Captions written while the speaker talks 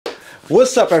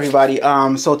What's up, everybody?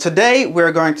 So today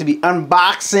we're going to be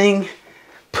unboxing,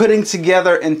 putting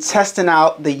together, and testing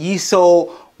out the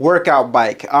Yesoul workout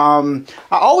bike. I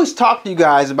always talk to you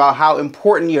guys about how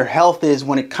important your health is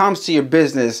when it comes to your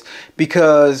business,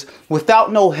 because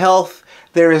without no health,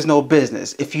 there is no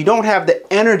business. If you don't have the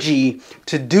energy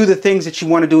to do the things that you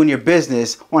want to do in your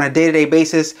business on a day-to-day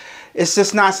basis, it's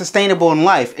just not sustainable in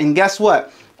life. And guess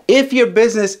what? If your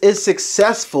business is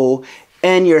successful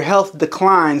and your health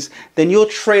declines, then you'll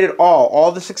trade it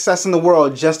all the success in the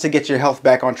world, just to get your health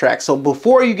back on track. So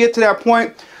before you get to that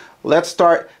point, let's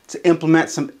start to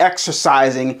implement some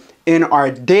exercising in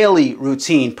our daily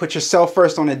routine. Put yourself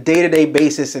first on a day-to-day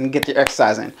basis and get your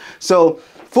exercise in. So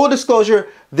full disclosure,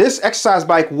 this exercise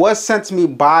bike was sent to me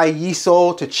by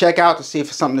Yesoul to check out to see if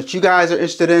it's something that you guys are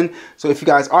interested in. So if you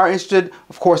guys are interested,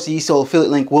 of course, the Yesoul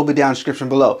affiliate link will be down in the description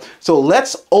below. So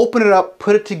let's open it up,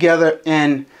 put it together,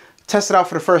 and test it out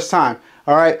for the first time.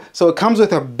 All right, so it comes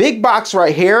with a big box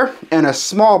right here and a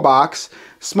small box.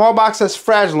 Small box has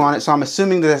fragile on it, so I'm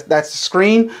assuming that that's the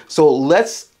screen. So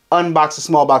let's unbox the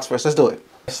small box first. Let's do it.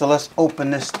 So let's open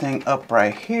this thing up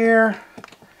right here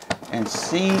and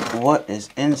see what is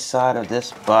inside of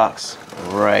this box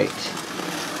right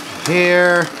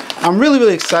here. I'm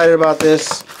really excited about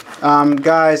this.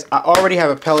 Guys, I already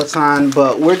have a Peloton,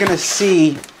 but we're gonna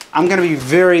see. I'm gonna be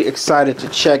very excited to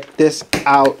check this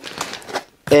out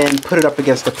and put it up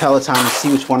against the Peloton and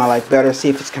see which one I like better, see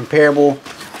if it's comparable.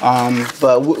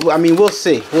 But I mean, we'll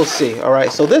see. All right,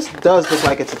 so this does look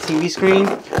like it's a TV screen.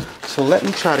 So let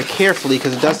me try to carefully,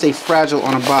 because it does say fragile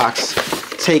on a box,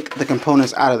 take the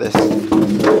components out of this.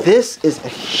 This is a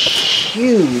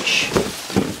huge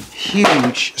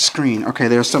screen. Okay,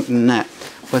 there's something in that.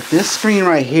 But this screen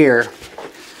right here,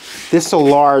 this is a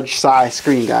large size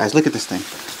screen, guys. Look at this thing.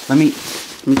 Let me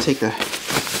take the,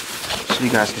 so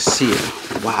you guys can see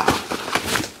it. Wow.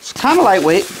 It's kind of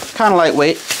lightweight,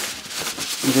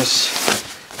 And just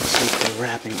take the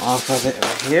wrapping off of it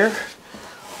right here.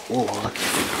 Oh,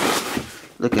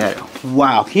 look at it.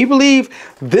 Wow. Can you believe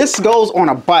this goes on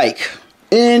a bike?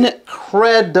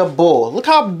 Incredible. Look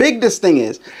how big this thing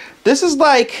is. This is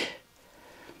like,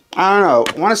 I don't know,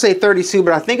 I want to say 32,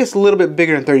 but I think it's a little bit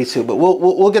bigger than 32. But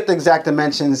we'll get the exact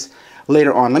dimensions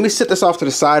later on. Let me sit this off to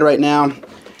the side right now.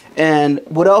 And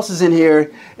what else is in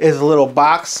here is a little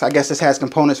box. I guess this has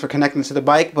components for connecting to the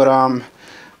bike, but let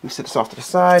me sit this off to the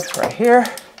side right here.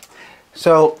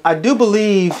 So I do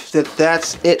believe that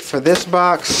that's it for this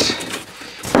box.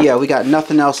 Yeah, we got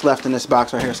nothing else left in this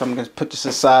box right here, so I'm going to put this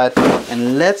aside.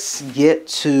 And let's get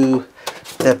to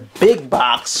the big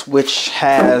box, which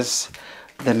has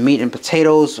the meat and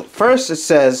potatoes. First, it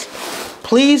says,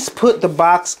 please put the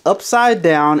box upside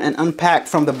down and unpack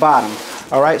from the bottom.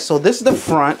 All right, so this is the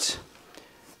front.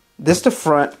 This is the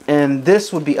front, and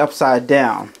this would be upside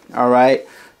down. All right.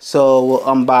 So we'll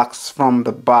unbox from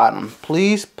the bottom.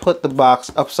 Please put the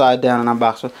box upside down and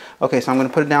unbox it. Okay, so I'm going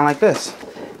to put it down like this.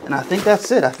 And I think that's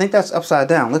it. I think that's upside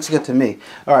down. Looks good to me.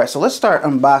 All right, so let's start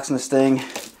unboxing this thing.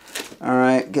 All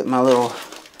right, get my little,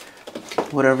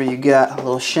 whatever you got, a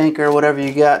little shanker, whatever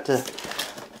you got to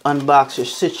unbox your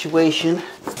situation.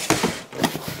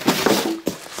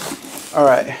 All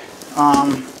right. All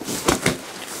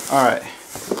right.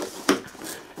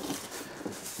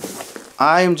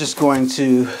 I am just going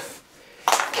to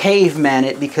caveman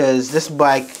it, because this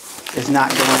bike is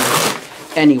not going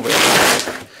anywhere.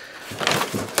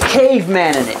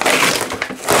 Cavemanning it.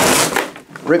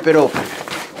 Rip it open.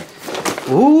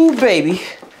 Ooh, baby.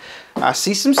 I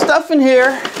see some stuff in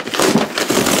here.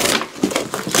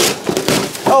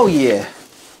 Oh, yeah.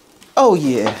 Oh,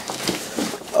 yeah.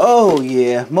 Oh,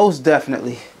 yeah. Most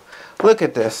definitely. Look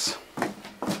at this.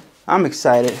 I'm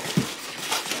excited.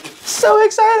 So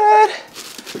excited.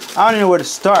 I don't even know where to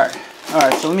start. All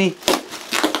right, so let me,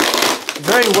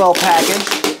 very well packaged.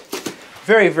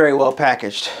 Very well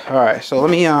packaged. All right, so let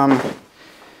me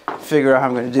figure out how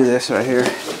I'm going to do this right here.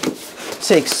 It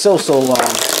takes so long.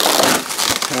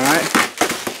 All right,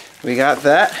 we got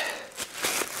that.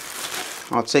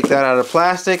 I'll take that out of the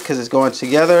plastic because it's going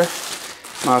together.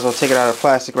 Might as well take it out of the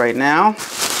plastic right now.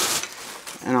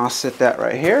 And I'll sit that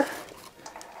right here.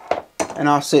 And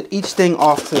I'll sit each thing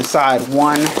off to the side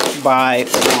one by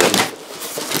one.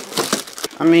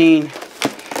 I mean,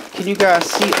 can you guys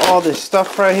see all this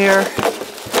stuff right here?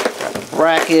 Got the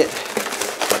bracket.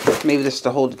 Maybe this is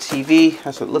to hold the TV.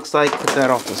 That's what it looks like. Put that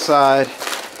off the side.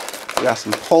 We got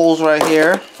some poles right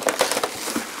here.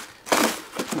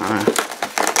 Alright.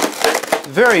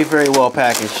 Very well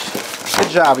packaged. Good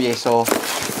job, Yesoul.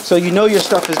 So you know your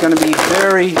stuff is going to be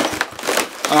very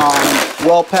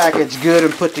well packaged, good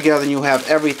and put together, and you'll have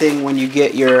everything when you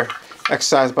get your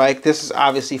exercise bike. This is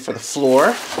obviously for the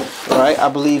floor, right? I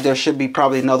believe there should be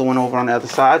probably another one over on the other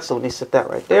side. So let me set that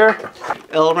right there.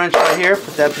 L wrench right here,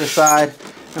 put that to the side.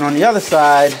 And on the other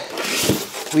side,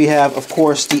 we have, of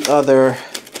course, the other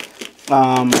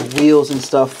wheels and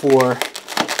stuff for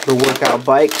the workout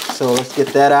bike. So let's get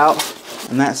that out.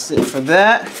 And that's it for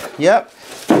that. Yep.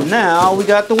 Now we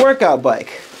got the workout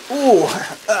bike. Ooh.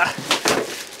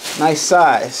 Nice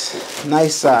size.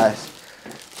 Nice size.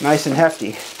 Nice and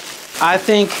hefty. I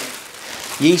think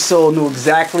Yesoul knew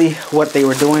exactly what they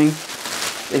were doing.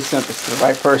 They sent this to the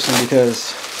right person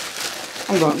because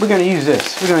we're gonna use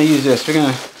this. We're gonna use this. We're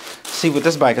gonna see what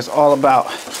this bike is all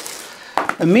about.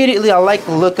 Immediately, I like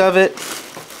the look of it.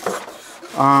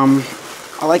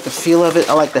 I like the feel of it.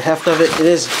 I like the heft of it. It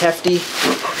is hefty.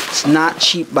 It's not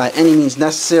cheap by any means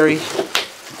necessary.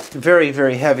 Very,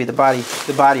 very heavy. The body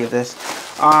of this.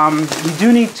 You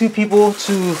do need 2 people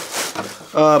to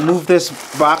move this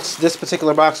box, this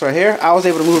particular box right here. I was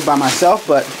able to move it by myself,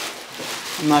 but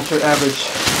I'm not your average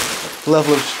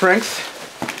level of strength.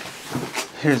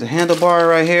 Here's a handlebar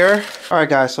right here. All right,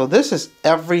 guys, so this is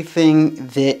everything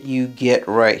that you get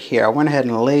right here. I went ahead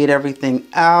and laid everything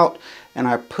out, and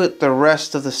I put the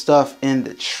rest of the stuff in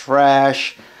the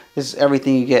trash. This is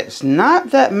everything you get. It's not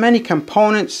that many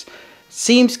components.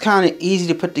 Seems kind of easy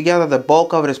to put together. The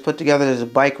bulk of it is put together. There's a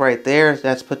bike right there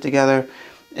that's put together.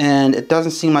 And it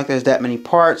doesn't seem like there's that many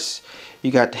parts.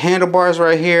 You got the handlebars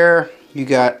right here. You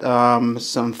got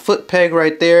some foot peg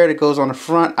right there that goes on the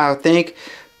front, I think.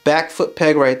 Back foot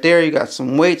peg right there. You got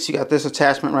some weights. You got this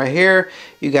attachment right here.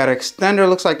 You got an extender.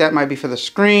 Looks like that might be for the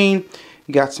screen.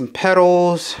 You got some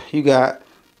pedals. You got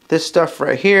this stuff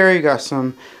right here. You got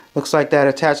some, looks like that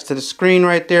attached to the screen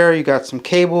right there. You got some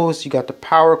cables. You got the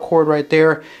power cord right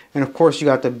there. And of course you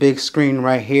got the big screen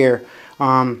right here.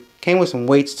 Came with some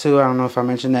weights too. I don't know if I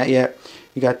mentioned that yet.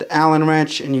 You got the Allen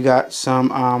wrench, and you got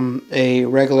some a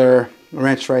regular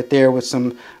wrench right there with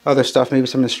some other stuff, maybe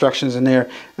some instructions in there.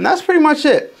 And that's pretty much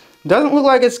it. Doesn't look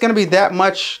like it's going to be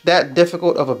that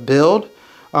difficult of a build.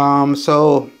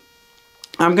 So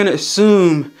I'm going to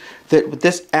assume that with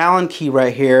this Allen key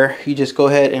right here, you just go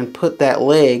ahead and put that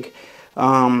leg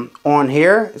on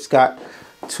here. It's got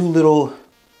 2 little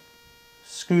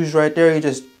screws right there. You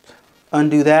just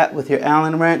undo that with your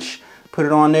Allen wrench, put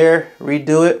it on there,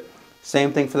 redo it.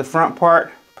 Same thing for the front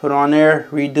part, put on there,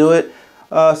 redo it.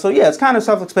 So yeah, it's kind of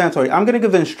self-explanatory. I'm going to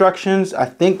give the instructions. I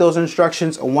think those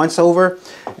instructions are once over,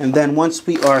 and then once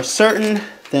we are certain,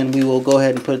 then we will go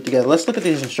ahead and put it together. Let's look at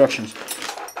these instructions.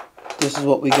 This is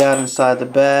what we got inside the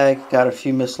bag. Got a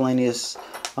few miscellaneous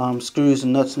screws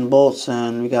and nuts and bolts,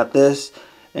 and we got this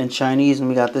in Chinese and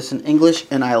we got this in English.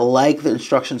 And I like the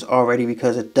instructions already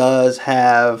because it does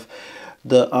have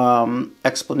the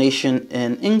explanation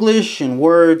in English and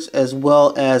words, as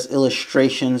well as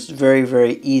illustrations. Very,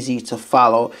 very easy to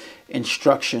follow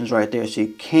instructions right there, so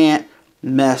you can't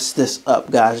mess this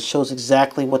up, guys. It shows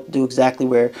exactly what to do, exactly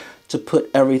where to put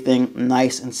everything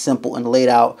nice and simple and laid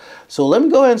out. So let me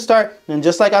go ahead and start. And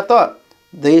just like I thought,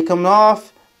 they come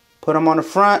off, put them on the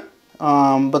front.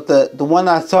 But the one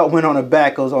I thought went on the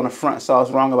back goes on the front, so I was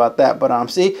wrong about that. But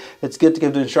see, it's good to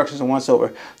give the instructions once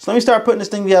over. So let me start putting this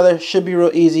thing together. Should be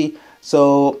real easy.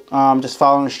 So just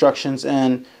follow instructions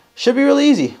and should be really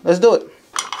easy. Let's do it.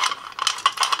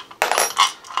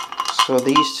 So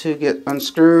these 2 get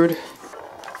unscrewed.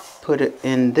 Put it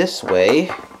in this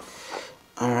way.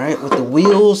 All right, with the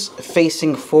wheels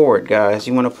facing forward, guys.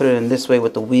 You want to put it in this way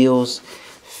with the wheels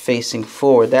facing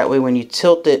forward. That way, when you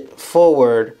tilt it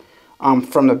forward,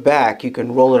 from the back, you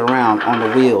can roll it around on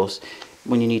the wheels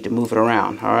when you need to move it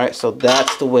around. All right, so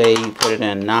that's the way you put it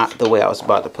in, not the way I was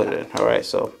about to put it in. All right,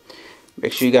 so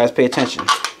make sure you guys pay attention.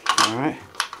 All right,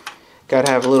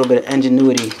 gotta have a little bit of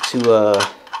ingenuity to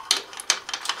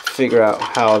figure out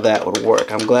how that would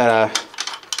work. I'm glad I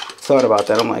thought about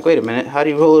that. I'm like, wait a minute, how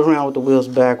do you roll it around with the wheels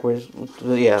backwards?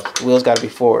 Yeah, the wheels got to be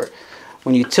forward.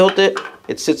 When you tilt it,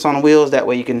 it sits on the wheels. That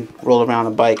way you can roll around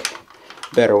the bike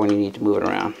better when you need to move it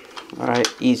around. All right,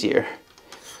 easier.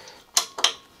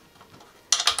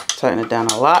 Tighten it down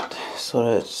a lot so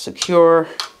that it's secure,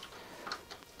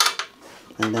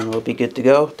 and then we'll be good to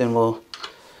go. Then we'll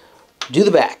do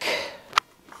the back.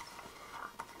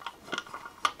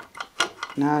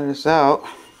 Now that it's out,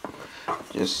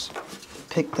 just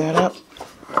pick that up,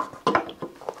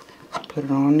 put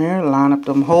it on there, line up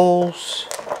them holes,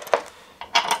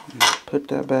 and put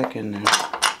that back in there.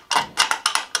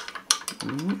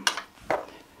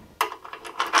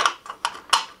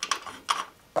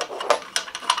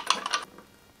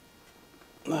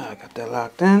 I got that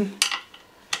locked in.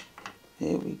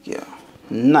 Here we go.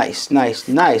 Nice, nice,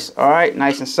 nice. All right,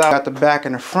 nice and solid. Got the back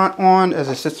and the front on as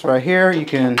it sits right here. You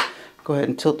can go ahead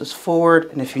and tilt this forward,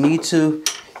 and if you need to,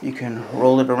 you can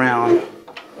roll it around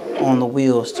on the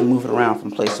wheels to move it around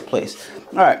from place to place.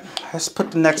 All right, let's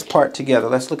put the next part together.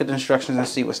 Let's look at the instructions and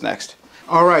see what's next.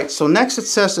 All right, so next it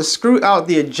says to screw out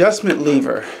the adjustment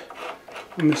lever.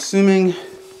 I'm assuming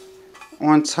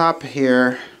on top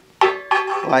here,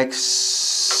 like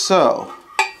so.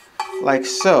 Like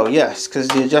so, yes, because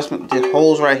the adjustment, the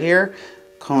holes right here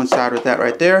coincide with that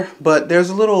right there. But there's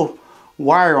a little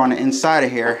wire on the inside of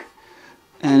here,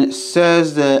 and it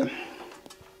says that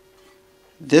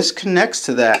this connects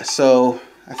to that. So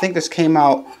I think this came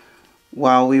out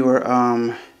while we were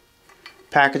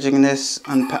packaging this,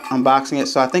 unboxing it.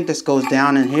 So I think this goes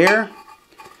down in here.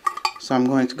 So I'm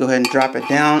going to go ahead and drop it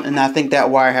down, and I think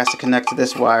that wire has to connect to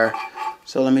this wire.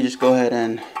 So let me just go ahead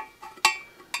and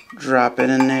drop it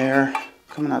in there,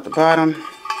 coming out the bottom,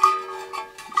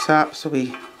 top, so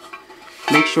we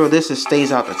make sure this stays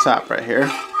out the top right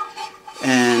here,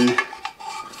 and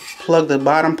plug the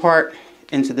bottom part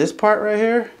into this part right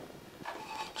here.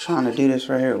 I'm trying to do this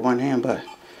right here with one hand, but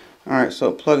alright, so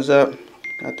it plugs up,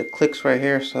 got the clicks right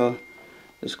here, so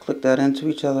just click that into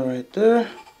each other right there.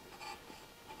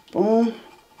 Boom.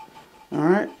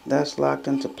 Alright, that's locked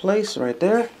into place right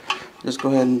there. Just go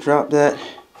ahead and drop that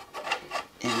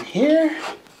in here.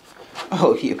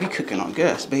 Oh yeah, we cooking on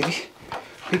gas, baby.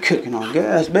 We cooking on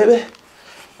gas, baby.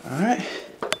 Alright.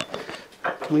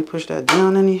 Can we push that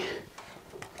down any?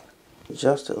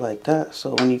 Adjust it like that.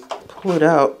 So when you pull it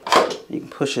out, you can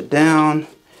push it down.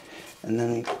 And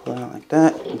then you pull it out like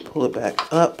that and pull it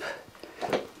back up.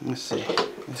 Let's see.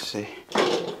 Let's see.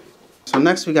 So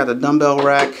next we got the dumbbell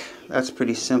rack. That's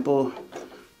pretty simple.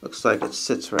 Looks like it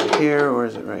sits right here, or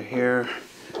is it right here?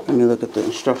 Let me look at the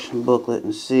instruction booklet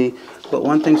and see. But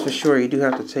one thing's for sure, you do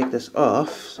have to take this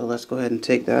off. So let's go ahead and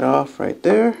take that off right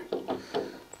there.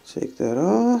 Take that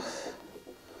off.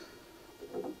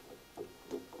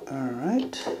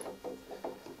 Alright.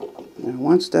 Now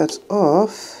once that's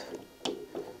off,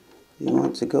 you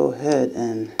want to go ahead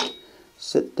and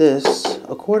sit this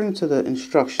according to the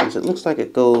instructions. It looks like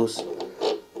it goes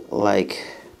like,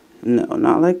 no,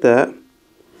 not like that.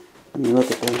 Let me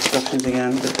look at the instructions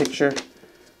again, the picture.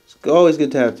 It's always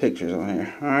good to have pictures on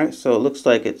here. Alright, so it looks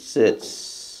like it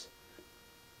sits.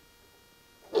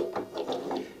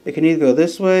 It can either go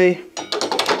this way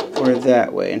or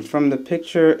that way. And from the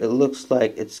picture, it looks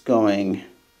like it's going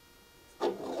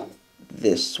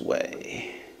this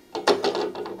way.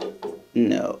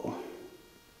 No.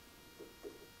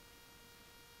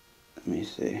 Let me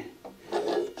see.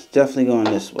 It's definitely going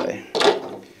this way.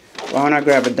 Why don't I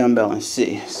grab a dumbbell and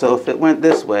see? So if it went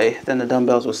this way, then the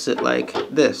dumbbells will sit like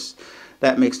this.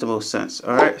 That makes the most sense.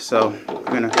 Alright, so we're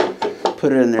going to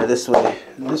put it in there this way.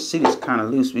 And this seat is kind of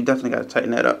loose. We definitely got to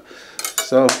tighten that up.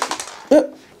 So,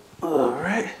 yep.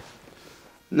 Alright.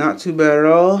 Not too bad at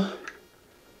all.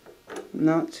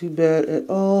 Not too bad at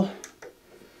all.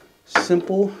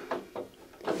 Simple.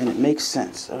 And it makes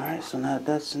sense. Alright, so now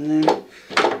that's in there.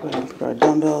 Go ahead and put our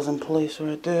dumbbells in place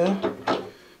right there.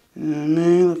 You know what I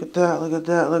mean? Look at that, look at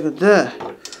that, look at that.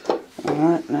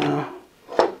 Alright, now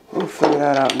we'll figure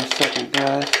that out in a second,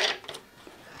 guys.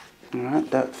 Alright,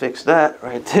 that fixed that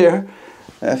right there.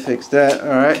 That fixed that.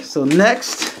 Alright, so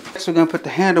next we're going to put the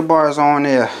handlebars on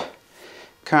there.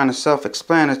 Kind of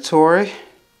self-explanatory.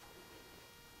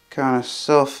 Kind of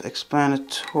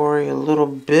self-explanatory a little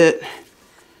bit.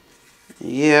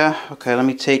 Yeah, okay, let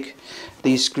me take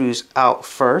these screws out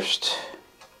first.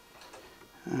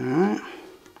 Alright.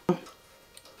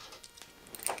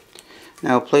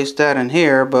 Now place that in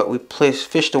here, but we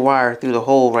fish the wire through the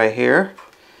hole right here.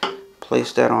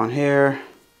 Place that on here.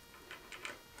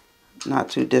 Not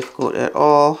too difficult at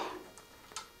all.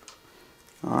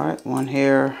 Alright, one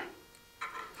here.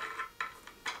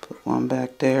 Put one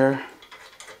back there.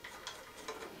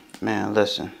 Man,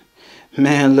 listen.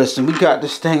 Man, listen, we got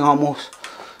this thing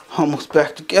almost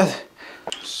back together.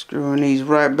 Screwing these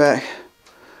right back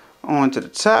onto the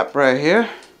top right here.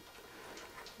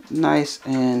 Nice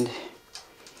and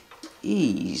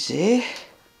easy.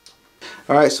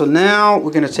 Alright, so now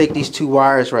we're going to take these two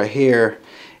wires right here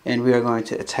and we are going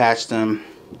to attach them.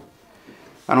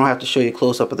 I don't have to show you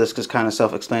close up of this because it's kind of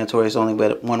self-explanatory. It's only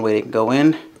one way they can go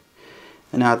in.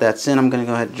 And now that that's in, I'm going to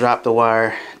go ahead and drop the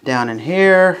wire down in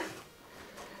here.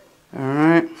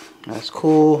 Alright, that's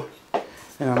cool.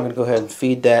 And I'm going to go ahead and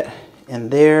feed that in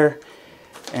there.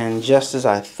 And just as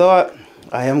I thought,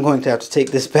 I am going to have to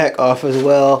take this back off as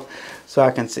well so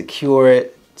I can secure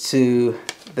it to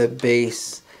the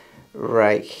base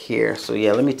right here. So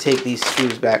yeah, let me take these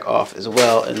screws back off as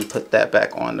well and put that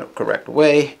back on the correct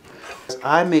way.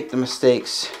 I make the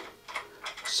mistakes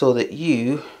so that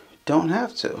you don't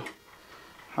have to.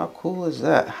 How cool is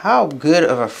that? How good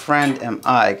of a friend am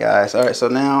I, guys? All right, so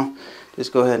now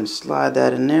just go ahead and slide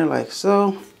that in there like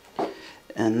so.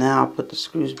 And now put the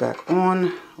screws back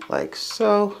on like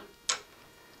so.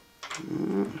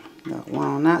 Got one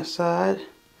on that side,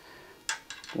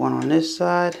 one on this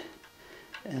side,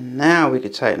 and now we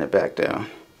can tighten it back down.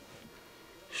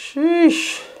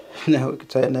 Sheesh. Now we can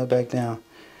tighten that back down.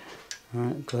 All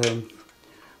right, go ahead and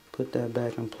put that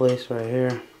back in place right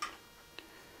here.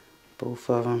 Both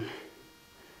of them.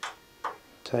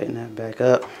 Tighten that back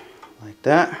up like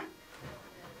that.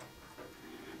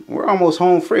 We're almost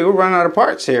home free. We're running out of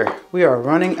parts here. We are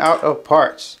running out of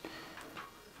parts.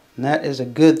 And that is a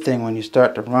good thing when you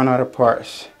start to run out of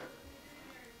parts.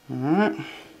 Alright.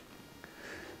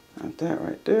 Got that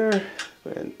right there.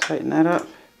 Go ahead and tighten that up.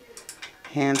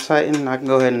 Hand tighten. I can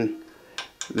go ahead and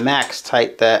max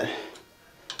tighten that.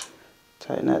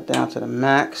 Tighten that down to the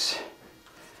max.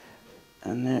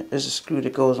 And there is a screw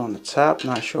that goes on the top.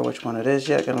 Not sure which one it is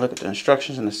yet. Gonna look at the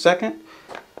instructions in a second.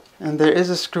 And there is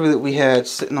a screw that we had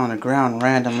sitting on the ground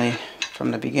randomly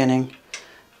from the beginning.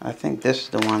 I think this is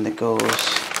the one that goes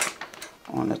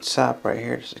on the top right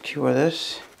here to secure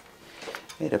this.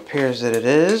 It appears that it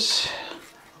is.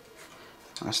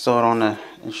 I saw it on the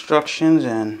instructions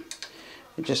and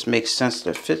it just makes sense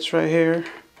that it fits right here.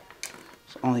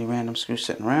 It's only random screw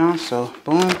sitting around, so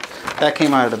boom. That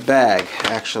came out of the bag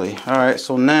actually. Alright,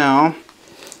 so now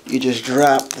you just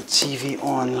drop the TV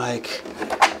on like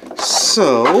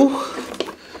so.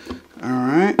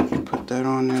 Alright, put that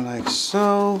on there like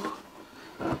so.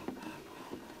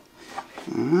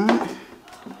 Alright.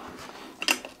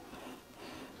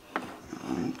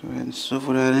 Go ahead and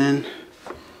swivel that in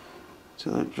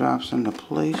until it drops into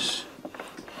place.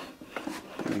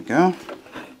 There we go.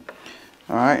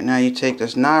 Alright, now you take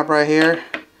this knob right here,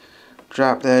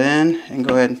 drop that in, and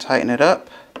go ahead and tighten it up.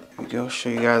 There we go, show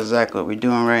you guys exactly what we're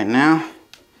doing right now.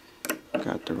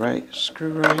 Got the right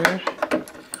screw right here.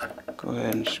 Go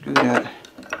ahead and screw that.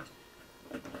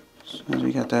 As soon as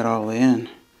we got that all the way in,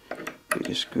 we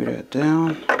can screw that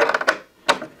down.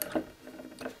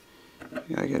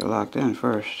 You gotta get it locked in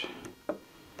first.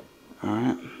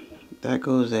 Alright, that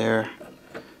goes there.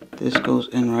 This goes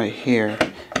in right here,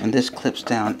 and this clips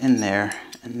down in there,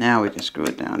 and now we can screw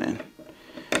it down in.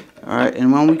 Alright,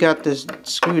 and when we got this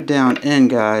screwed down in,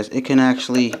 guys, it can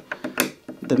actually,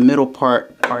 the middle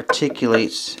part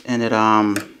articulates, and it,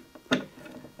 I'll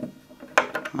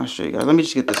show you guys. Let me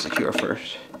just get this secure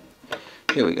first.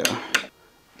 Here we go.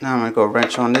 Now I'm gonna go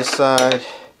wrench on this side.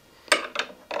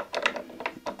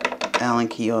 Allen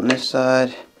key on this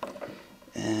side,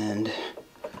 and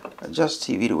adjust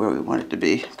TV to where we want it to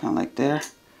be, kind of like there,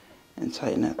 and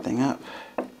tighten that thing up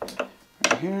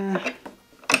right here.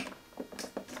 I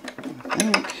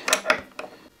think.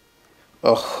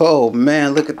 Oh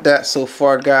man, look at that so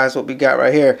far, guys, what we got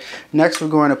right here. Next we're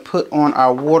going to put on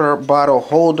our water bottle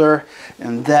holder,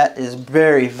 and that is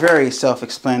very, very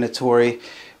self-explanatory.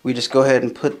 We just go ahead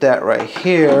and put that right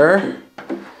here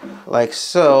like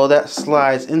so. That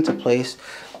slides into place,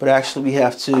 but actually we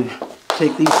have to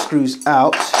take these screws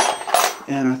out,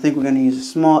 and I think we're going to use a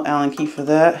small Allen key for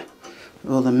that.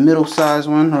 Well, the middle size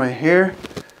one right here.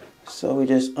 So we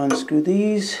just unscrew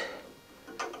these.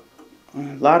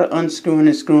 A lot of unscrewing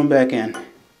and screwing back in.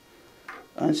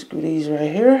 Unscrew these right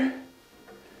here.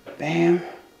 Bam.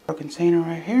 Our container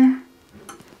right here.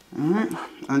 Alright,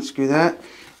 unscrew that.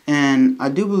 And I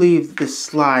do believe this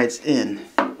slides in.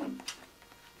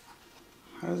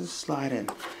 How does it slide in?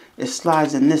 It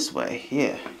slides in this way.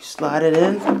 Yeah, you slide it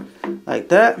in like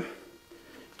that.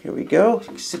 Here we go. You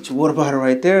can sit your water bottle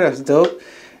right there. That's dope.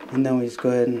 And then we just go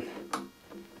ahead and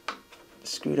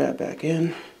screw that back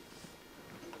in.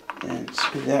 And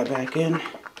screw that back in.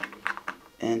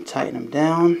 And tighten them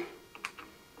down.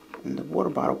 And the water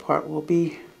bottle part will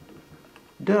be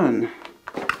done.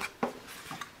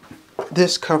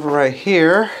 This cover right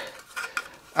here,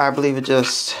 I believe it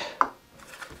just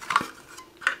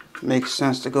makes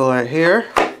sense to go right here.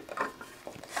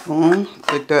 Boom,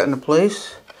 click that into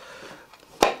place.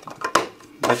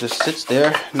 It just sits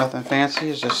there, nothing fancy.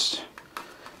 It's just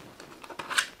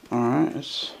alright.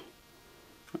 It's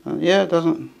yeah, it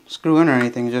doesn't screw in or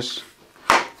anything. It just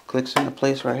clicks into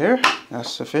place right here.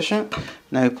 That's sufficient.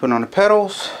 Now you put on the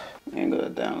pedals and go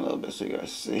down a little bit so you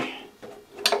guys see.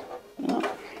 Yeah.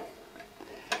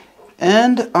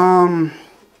 And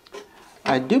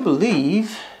I do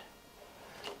believe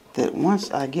that once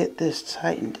I get this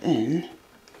tightened in,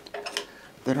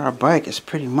 that our bike is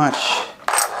pretty much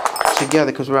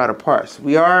together because we're out of parts.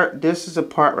 This is a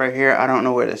part right here. I don't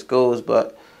know where this goes,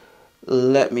 but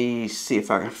Let me see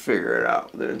if I can figure it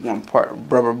out. There's one part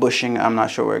rubber bushing. I'm not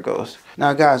sure where it goes.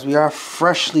 Now guys, we are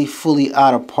freshly fully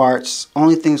out of parts.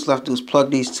 Only things left to do is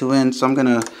plug these two in. So I'm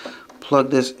gonna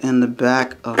plug this in the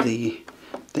back of the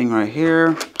thing right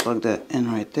here. Plug that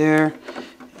in right there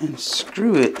and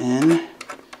screw it in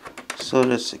so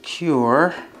that it's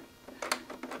secure.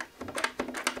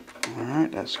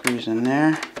 Alright, that screws in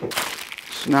there.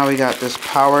 So now we got this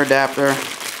power adapter.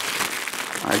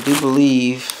 I do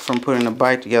believe from putting the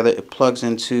bike together, it plugs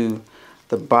into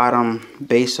the bottom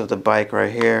base of the bike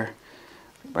right here.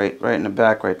 Right in the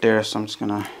back right there. So I'm just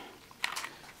gonna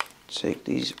take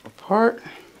these apart.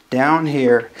 Down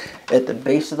here at the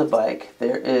base of the bike,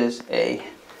 there is a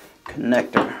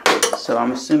connector. So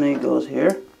I'm assuming it goes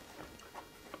here.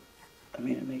 I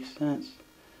mean, it makes sense.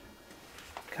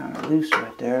 Kind of loose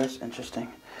right there. It's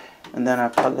interesting. And then I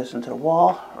plug this into the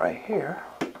wall right here.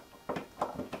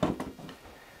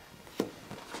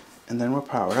 And then we're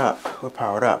powered up. We're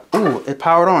powered up. Ooh, it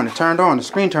powered on. It turned on. The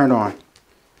screen turned on.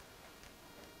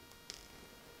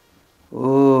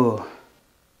 Ooh.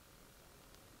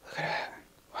 Look at that.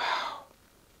 Wow.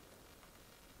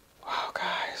 Wow,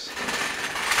 guys.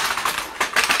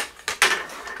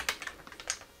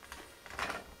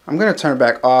 I'm going to turn it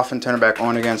back off and turn it back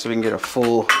on again so we can get a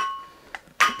full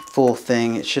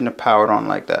thing. It shouldn't have powered on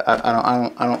like that.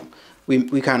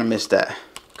 We kind of missed that.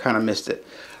 Kind of missed it.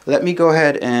 Let me go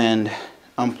ahead and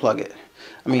unplug it.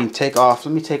 Let me take off the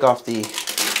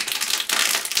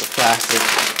plastic.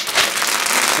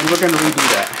 And we're going to redo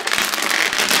that.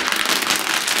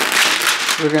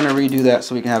 We're going to redo that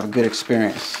so we can have a good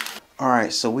experience.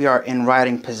 Alright, so we are in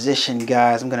riding position,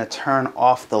 guys. I'm going to turn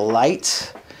off the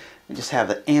light and just have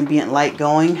the ambient light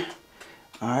going.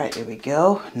 Alright, here we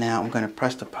go. Now I'm going to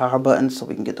press the power button so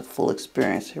we can get the full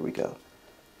experience. Here we go.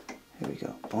 Here we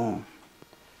go. Boom.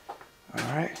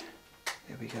 Alright,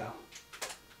 here we go.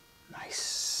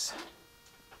 Nice.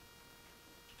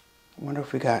 I wonder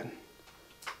if we got a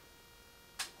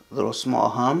little small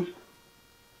hum.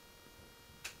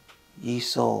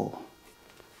 Yesoul.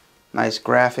 Nice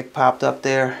graphic popped up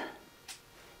there.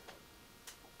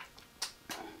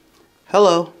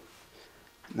 Hello.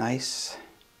 Nice.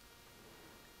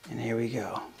 And here we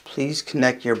go. Please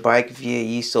connect your bike via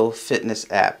Yesoul Fitness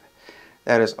app.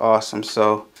 That is awesome.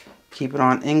 So keep it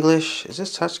on English. Is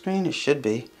this touchscreen? It should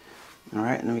be.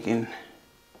 Alright, and then we can...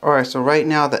 Alright, so right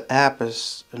now the app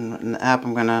is... In the app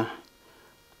I'm going to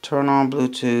turn on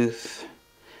Bluetooth.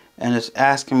 And it's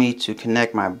asking me to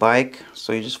connect my bike.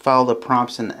 So you just follow the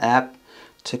prompts in the app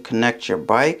to connect your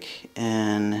bike.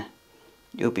 And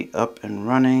you'll be up and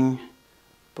running.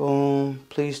 Boom.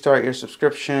 Please start your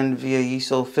subscription via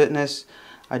Yesoul Fitness.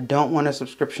 I don't want a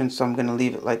subscription, so I'm going to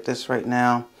leave it like this right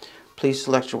now. Please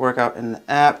select your workout in the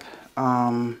app.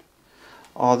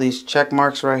 All these check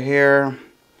marks right here,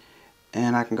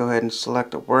 and I can go ahead and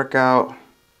select a workout.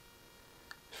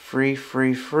 Free.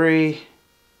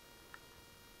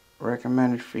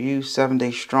 Recommended for you.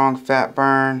 7-day strong fat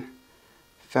burn.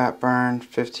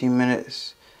 15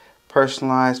 minutes.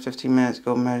 Personalized 15 minutes.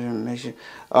 Go measure.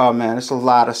 Oh man, there's a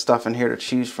lot of stuff in here to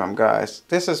choose from, guys.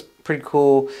 This is pretty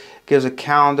cool. Gives a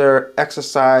calendar,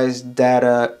 exercise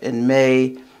data in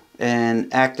May,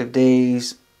 and active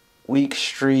days, week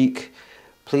streak.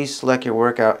 Please select your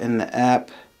workout in the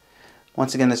app.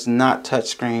 Once again, it's not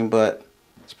touchscreen, but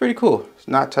it's pretty cool. It's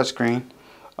not touchscreen,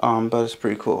 but it's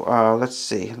pretty cool. Let's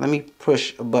see. Let me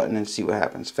push a button and see what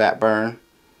happens. Fat burn.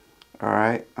 All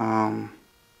right.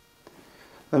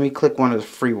 Let me click one of the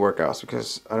free workouts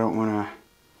because I don't want to.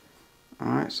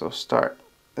 All right. So start.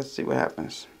 Let's see what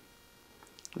happens.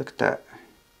 Look at that.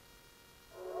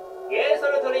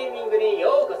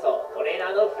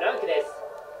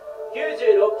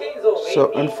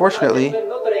 So unfortunately,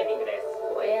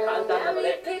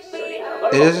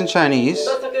 it is in Chinese.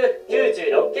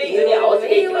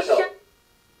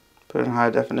 Put it in high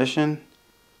definition.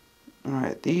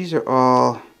 Alright, these are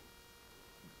all...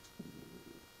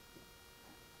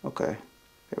 Okay,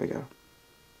 here we go.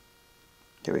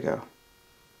 Here we go.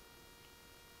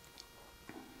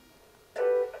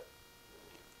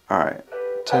 Alright,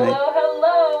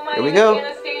 hello. My name is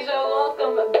Anastasia.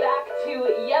 Welcome back to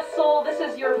Yesoul. This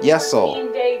is your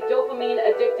 14-day dopamine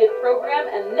addicted program,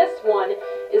 and this one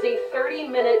is a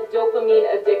 30-minute dopamine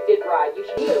addicted ride. You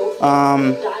should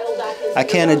I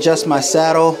can't adjust my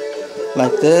saddle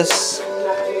like this.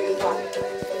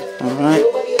 Alright.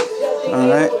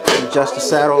 Adjust the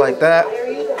saddle like that.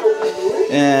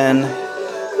 And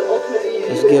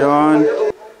let's get on.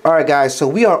 Alright guys, so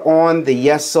we are on the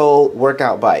Yesoul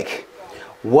workout bike.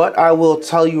 What I will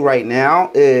tell you right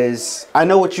now is, I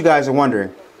know what you guys are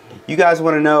wondering. You guys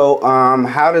want to know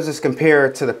how does this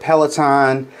compare to the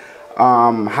Peloton?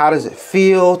 How does it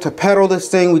feel to pedal this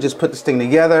thing? We just put this thing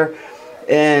together,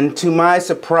 and to my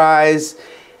surprise,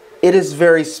 it is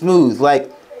very smooth.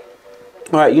 Like,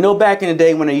 all right, you know, back in the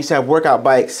day when I used to have workout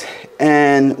bikes,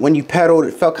 and when you pedaled,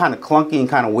 it felt kind of clunky and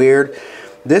kind of weird.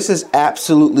 This is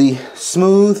absolutely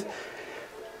smooth.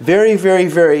 Very, very,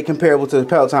 very comparable to the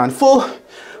Peloton.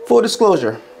 Full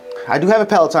disclosure, I do have a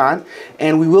Peloton,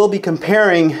 and we will be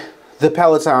comparing the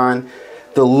Peloton,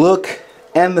 the look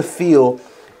and the feel,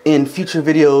 in future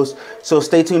videos, so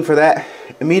stay tuned for that.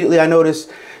 Immediately I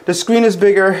noticed the screen is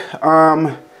bigger.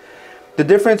 The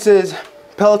difference is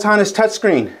Peloton is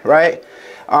touchscreen, right?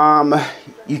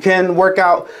 You can work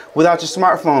out without your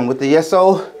smartphone. With the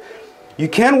Yesoul, you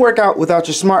can work out without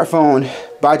your smartphone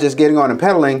by just getting on and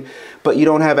pedaling, but you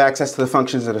don't have access to the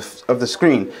functions of the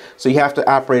screen, so you have to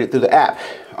operate it through the app.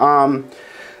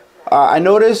 I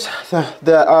noticed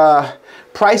the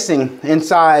pricing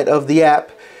inside of the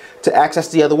app to access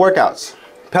the other workouts.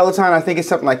 Peloton, I think it's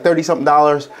something like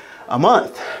 $30-something a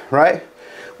month, right?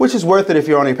 Which is worth it if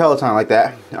you're on a Peloton like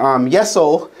that.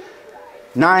 Yesoul,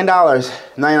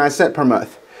 $9.99 per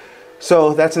month.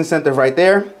 So that's incentive right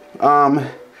there.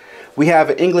 We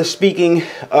have an English-speaking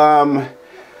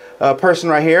person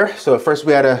right here. So at first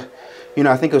we had a,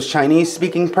 I think it was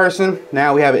Chinese-speaking person.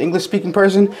 Now we have an English-speaking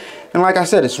person. And like I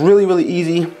said, it's really, really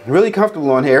easy, really comfortable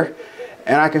on here.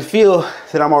 And I can feel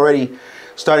that I'm already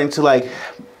starting to like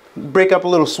break up a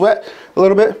little sweat a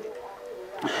little bit.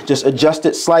 Just adjust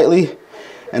it slightly,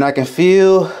 and I can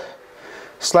feel a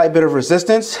slight bit of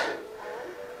resistance,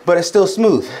 but it's still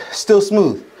smooth,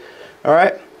 all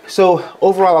right? So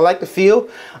overall, I like the feel.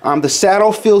 The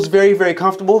saddle feels very, very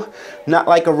comfortable, not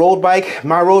like a road bike.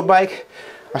 My road bike,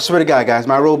 I swear to God, guys,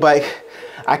 my road bike,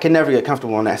 I can never get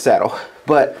comfortable on that saddle.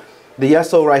 But the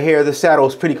Yesoul right here, the saddle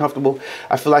is pretty comfortable.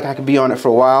 I feel like I could be on it for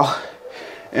a while.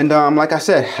 And like I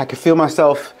said, I can feel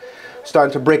myself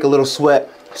starting to break a little sweat.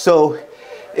 So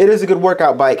it is a good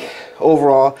workout bike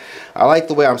overall. I like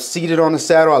the way I'm seated on the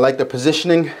saddle. I like the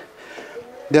positioning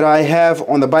that I have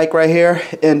on the bike right here.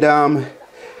 And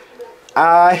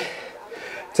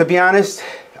to be honest,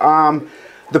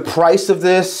 the price of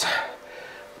this,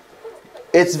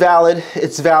 it's valid.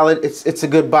 It's a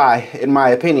good buy, in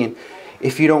my opinion,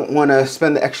 if you don't want to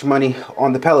spend the extra money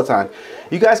on the Peloton.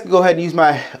 You guys can go ahead and use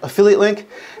my affiliate link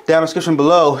down in the description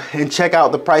below and check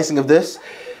out the pricing of this,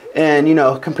 and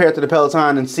compare it to the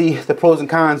Peloton and see the pros and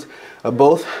cons of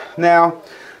both. Now,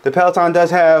 the Peloton does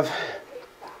have,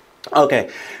 okay,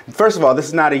 first of all, this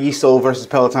is not a Yesoul versus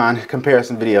Peloton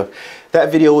comparison video. That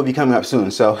video will be coming up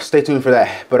soon, so stay tuned for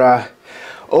that. But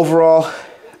overall,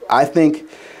 I think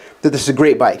that this is a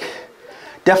great bike.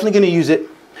 Definitely going to use it.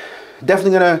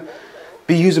 Definitely going to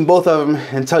be using both of them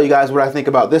and tell you guys what I think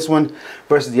about this one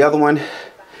versus the other one.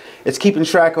 It's keeping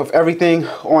track of everything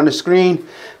on the screen,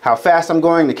 how fast I'm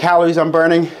going, the calories I'm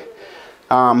burning,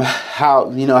 how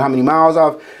many miles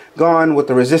I've gone, what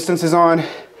the resistance is on.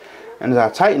 And as I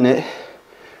tighten it,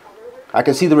 I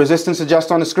can see the resistance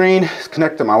adjust on the screen. It's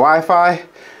connected to my Wi-Fi.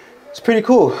 It's pretty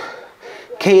cool.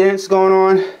 Cadence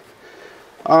going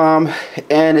on.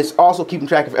 And it's also keeping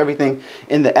track of everything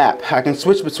in the app. I can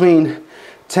switch between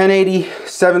 1080,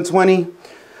 720,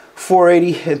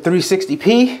 480, and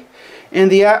 360p in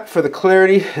the app for the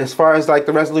clarity as far as like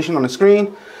the resolution on the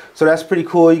screen. So that's pretty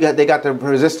cool. They got the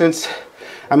resistance,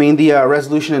 the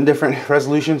resolution in different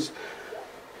resolutions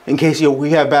in case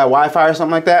we have bad Wi-Fi or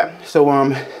something like that.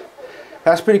 So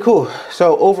that's pretty cool.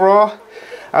 So overall,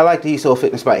 I like the Yesoul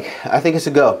Fitness Bike. I think it's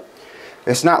a go.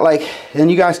 It's not like, and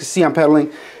you guys can see I'm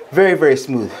pedaling very, very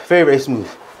smooth, very, very smooth.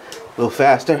 A little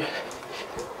faster.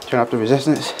 Turn up the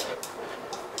resistance.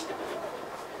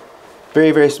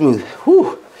 Very, very smooth.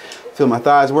 Whew. Feel my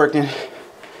thighs working.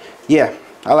 Yeah,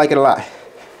 I like it a lot.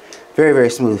 Very, very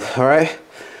smooth. All right.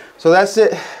 So that's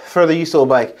it for the Yesoul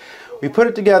bike. We put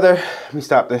it together. Let me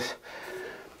stop this.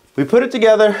 We put it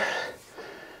together.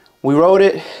 We rode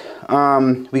it.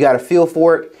 We got a feel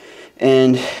for it,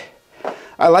 and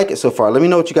I like it so far. Let me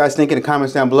know what you guys think in the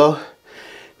comments down below.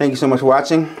 Thank you so much for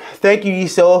watching. Thank you,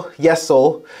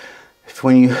 Yesoul.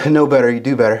 When you know better, you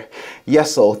do better.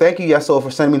 Yesoul. Thank you, Yesoul,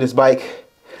 for sending me this bike.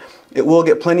 It will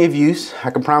get plenty of views.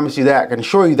 I can promise you that. I can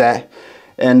assure you that.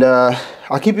 And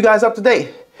I'll keep you guys up to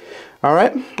date. All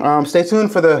right. Stay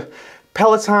tuned for the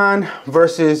Peloton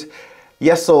versus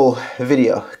Yesoul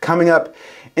video coming up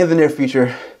in the near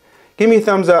future. Give me a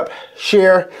thumbs up,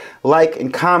 share, like,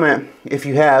 and comment if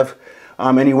you have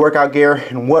any workout gear,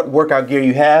 and what workout gear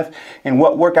you have, and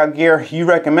what workout gear you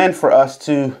recommend for us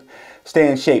to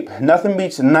stay in shape. Nothing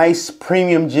beats a nice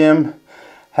premium gym,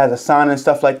 has a sauna and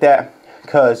stuff like that,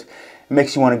 because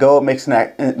makes you want to go. It makes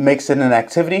it an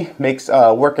activity, makes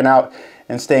working out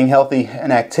and staying healthy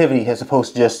an activity as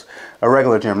opposed to just a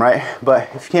regular gym, right? But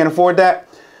if you can't afford that,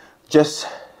 just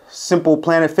simple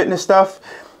Planet Fitness stuff,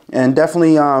 and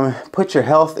definitely put your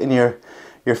health and your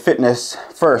fitness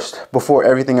first before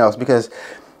everything else. Because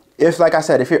if, like I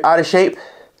said, if you're out of shape,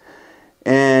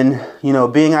 and you know,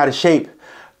 being out of shape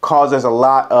causes a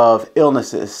lot of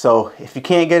illnesses. So if you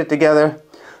can't get it together,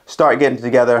 start getting it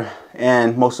together,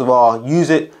 and most of all,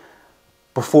 use it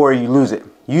before you lose it.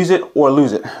 Use it or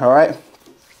lose it, all right?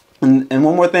 And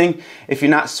one more thing, if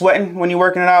you're not sweating when you're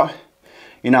working it out,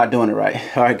 you're not doing it right.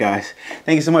 All right, guys.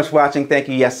 Thank you so much for watching. Thank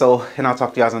you, Yesoul, and I'll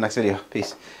talk to you guys in the next video.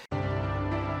 Peace.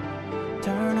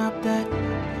 Turn up that,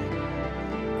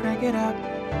 crank it up.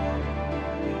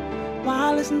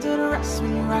 Why listen to the rest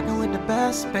when you're rocking with the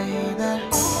best, baby?